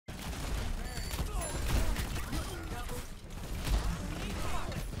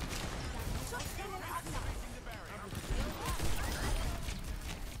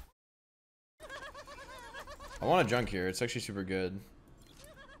I want a junk here. It's actually super good.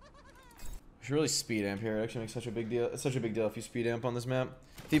 You should really speed amp here. It actually makes such a big deal. It's such a big deal if you speed amp on this map.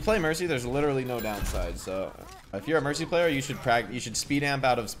 If you play Mercy, there's literally no downside. So if you're a Mercy player, you should speed amp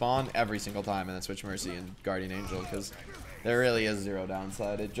out of spawn every single time and then switch Mercy and Guardian Angel, because there really is zero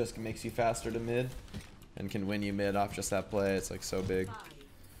downside. It just makes you faster to mid and can win you mid off just that play. It's like so big.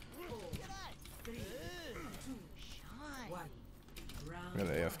 I got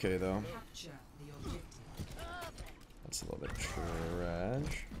AFK though. That's a little bit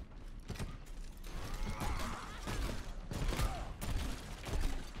trash.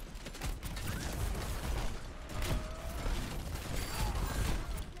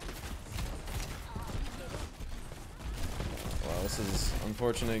 Wow, this is an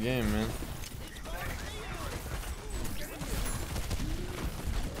unfortunate game, man.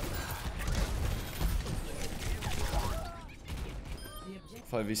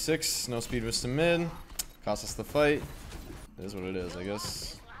 Five v 6, no speed was to mid. Cost us the fight. It is what it is, I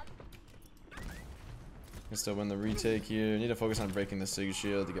guess. Can still win the retake here. Need to focus on breaking the Sig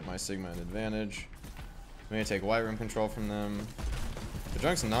shield to get my Sigma an advantage. I'm gonna take white room control from them. The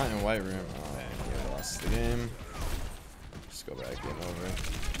Junk's not in white room. Oh man, we lost the game. Just go back, game over.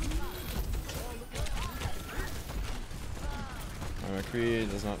 My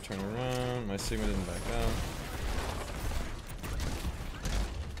Creed does not turn around. My Sigma didn't back out.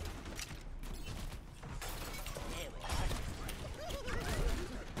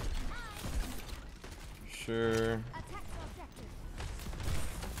 Sure.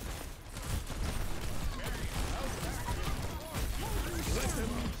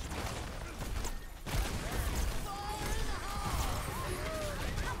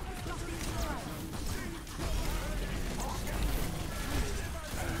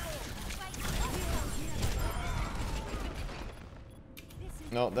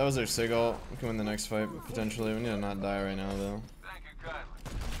 No, that was their sig ult. We can win the next fight potentially. We need to not die right now though.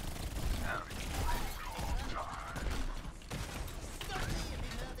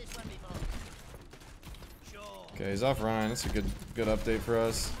 Okay, he's off Ryan. That's a good update for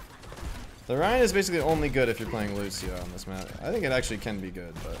us. The Ryan is basically only good if you're playing Lucio on this map. I think it actually can be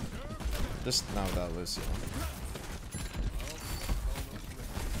good, but just not without Lucio.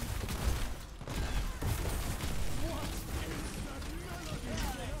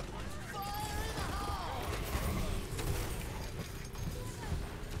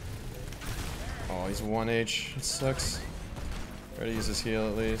 Oh, he's 1H. It sucks. Try to use his heal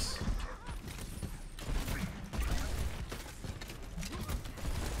at least.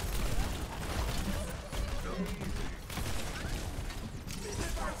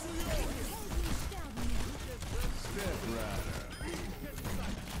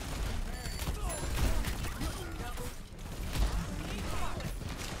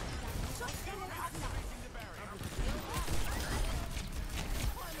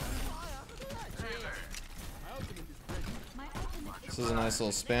 This is a nice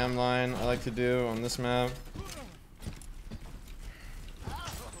little spam line I like to do on this map.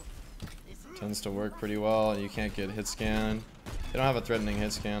 Tends to work pretty well. You can't get hit scanned. They don't have a threatening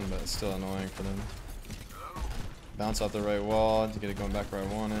hit scan, but it's still annoying for them. Bounce off the right wall to get it going back where I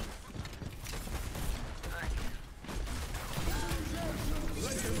want it.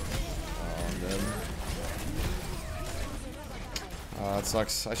 Oh, I'm dead. Oh, it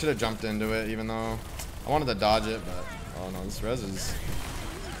sucks. I should have jumped into it, even though I wanted to dodge it, but oh no, this res is...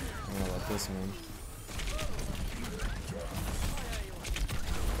 I'm gonna let this one.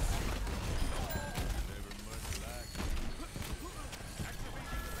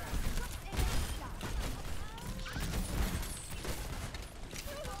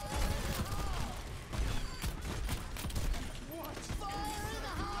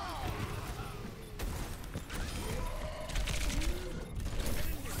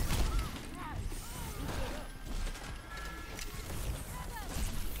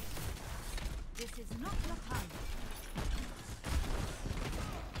 This is not your time.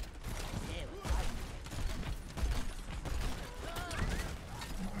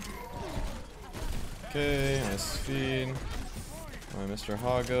 Okay, nice feed. My Mr.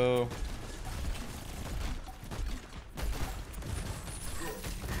 Hago.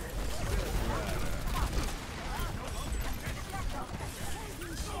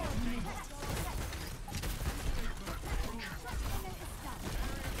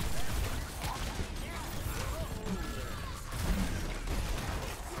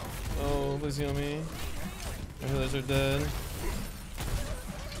 Oh, please heal me. My healers are dead.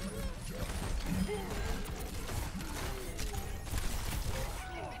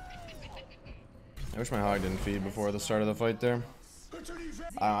 I wish my hog didn't feed before the start of the fight there.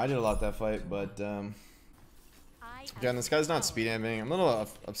 I did a lot that fight, but Again, this guy's not speed amping. I'm a little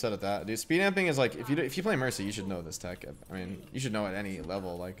upset at that, dude. Speed amping is like, if you play Mercy, you should know this tech. I mean, you should know at any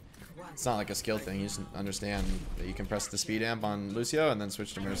level. Like, it's not like a skill thing. You just understand that you can press the speed amp on Lucio and then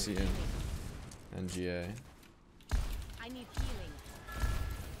switch to Mercy and GA.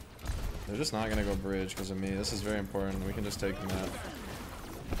 They're just not gonna go bridge because of me. This is very important. We can just take the map.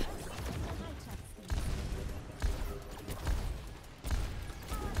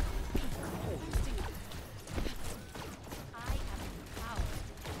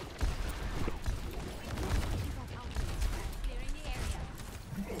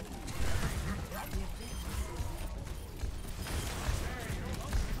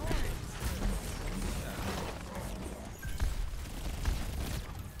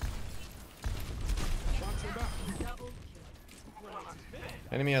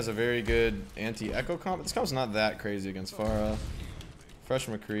 Enemy has a very good anti-echo comp. This comp's not that crazy against Pharah. Fresh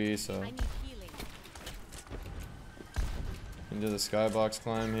McCree, so can do the skybox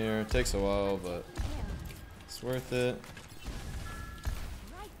climb here. It takes a while, but it's worth it.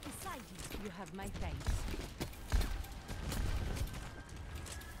 You have my thanks.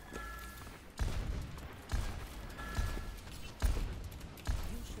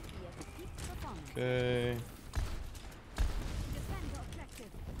 Okay.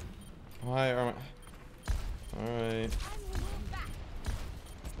 Why are my... Alright.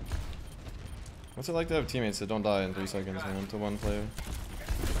 What's it like to have teammates that don't die in 3 seconds, man, to one player?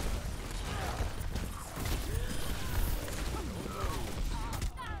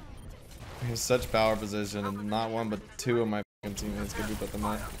 He's such power position, and not one but 2 of my fucking teammates could beat up the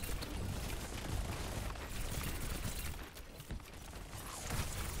map.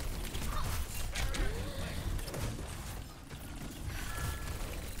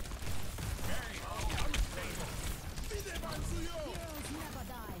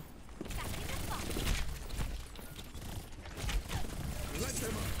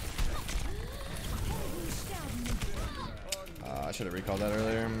 I should have recalled that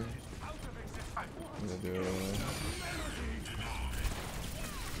earlier. I'm gonna do it.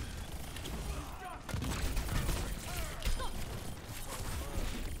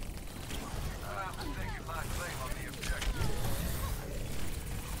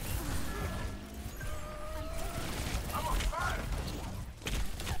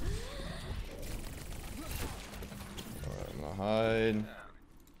 Alright, I'm gonna hide.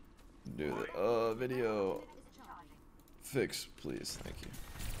 Do the video. Fix, please. Thank you.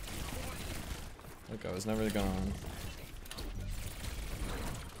 Look, I was never gone.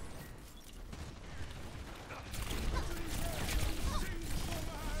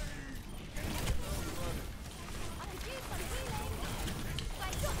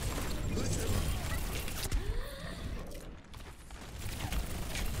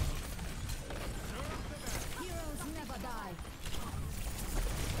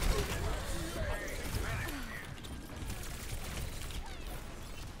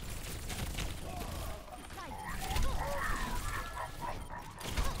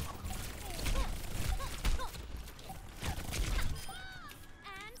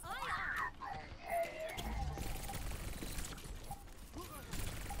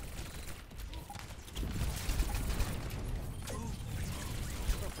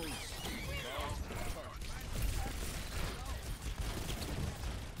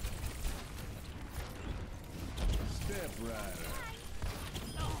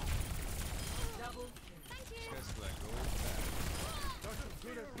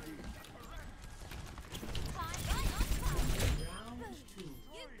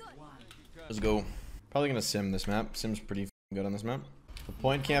 Let's go. Probably gonna sim this map. Sim's pretty good on this map. The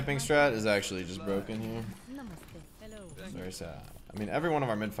point camping strat is actually just broken here. Very sad. I mean, every one of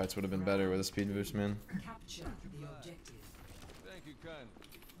our mid fights would have been better with a speed boost, man. Capture the objective. Thank you, kind.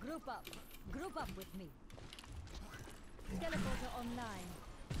 Group up. Group up with me. Teleporter online.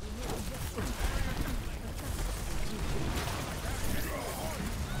 We need objective.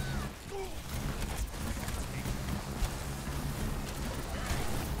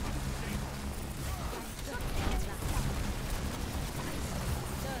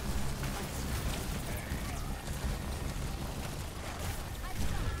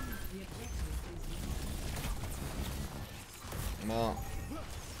 No.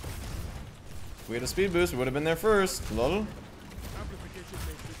 If we had a speed boost, we would have been there first. Lol.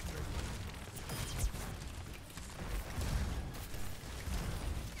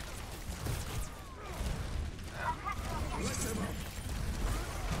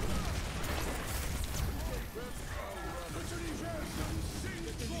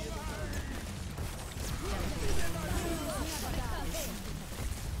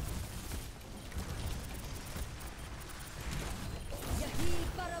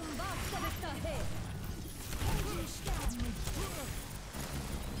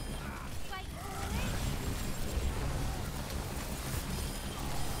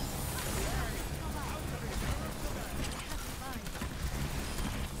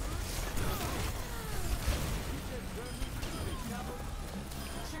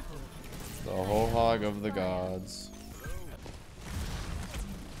 dog of the gods.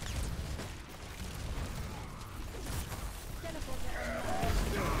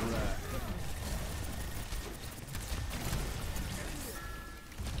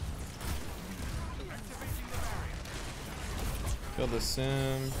 Kill the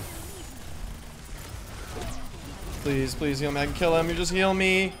sim. Please, please heal me. I can kill him. You just heal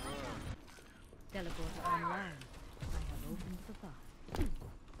me. Teleporter online. I have opened the path.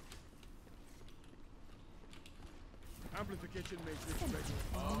 Amplification matrix ready.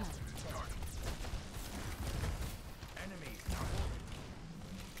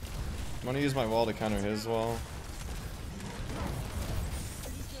 I'm gonna use my wall to counter his wall.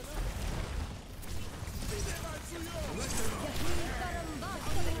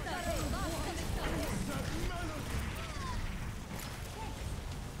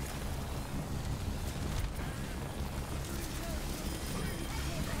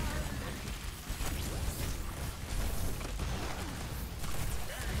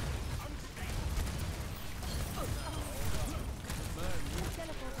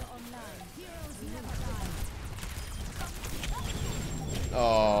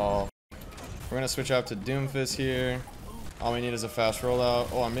 Oh, we're gonna switch out to Doomfist here. All we need is a fast rollout.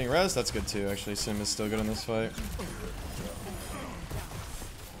 Oh, I'm being res. That's good too. Actually, Sim is still good in this fight.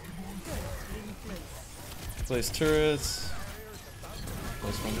 Place turrets.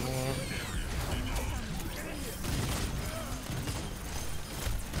 Place one more.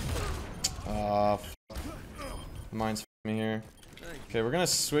 Mine's me here. Okay, we're gonna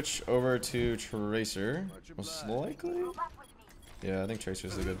switch over to Tracer. Most likely. Yeah, I think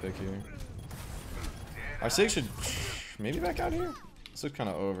Tracer's a good pick here. Our Sig should maybe back out here. This looks kind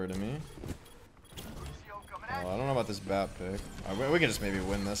of over to me. Oh, I don't know about this bat pick. We can just maybe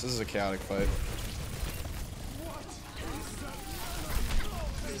win this. This is a chaotic fight.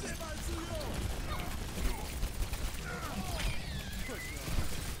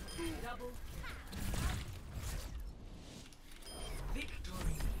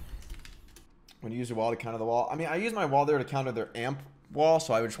 When you use your wall to counter the wall. I mean, I use my wall there to counter their amp wall,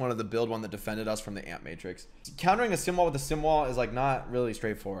 so I just wanted to build one that defended us from the amp matrix. Countering a sim wall with a sim wall is like not really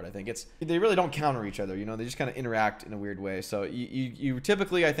straightforward. I think they really don't counter each other, you know, they just kind of interact in a weird way. So you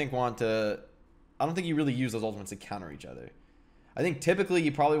typically, I think, want to, I don't think you really use those ultimates to counter each other. I think typically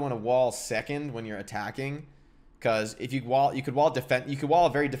you probably want to wall second when you're attacking, because if you wall, you could wall a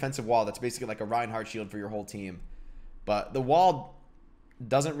very defensive wall that's basically like a Reinhardt shield for your whole team. But the wall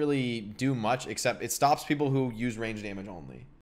doesn't really do much except it stops people who use range damage only.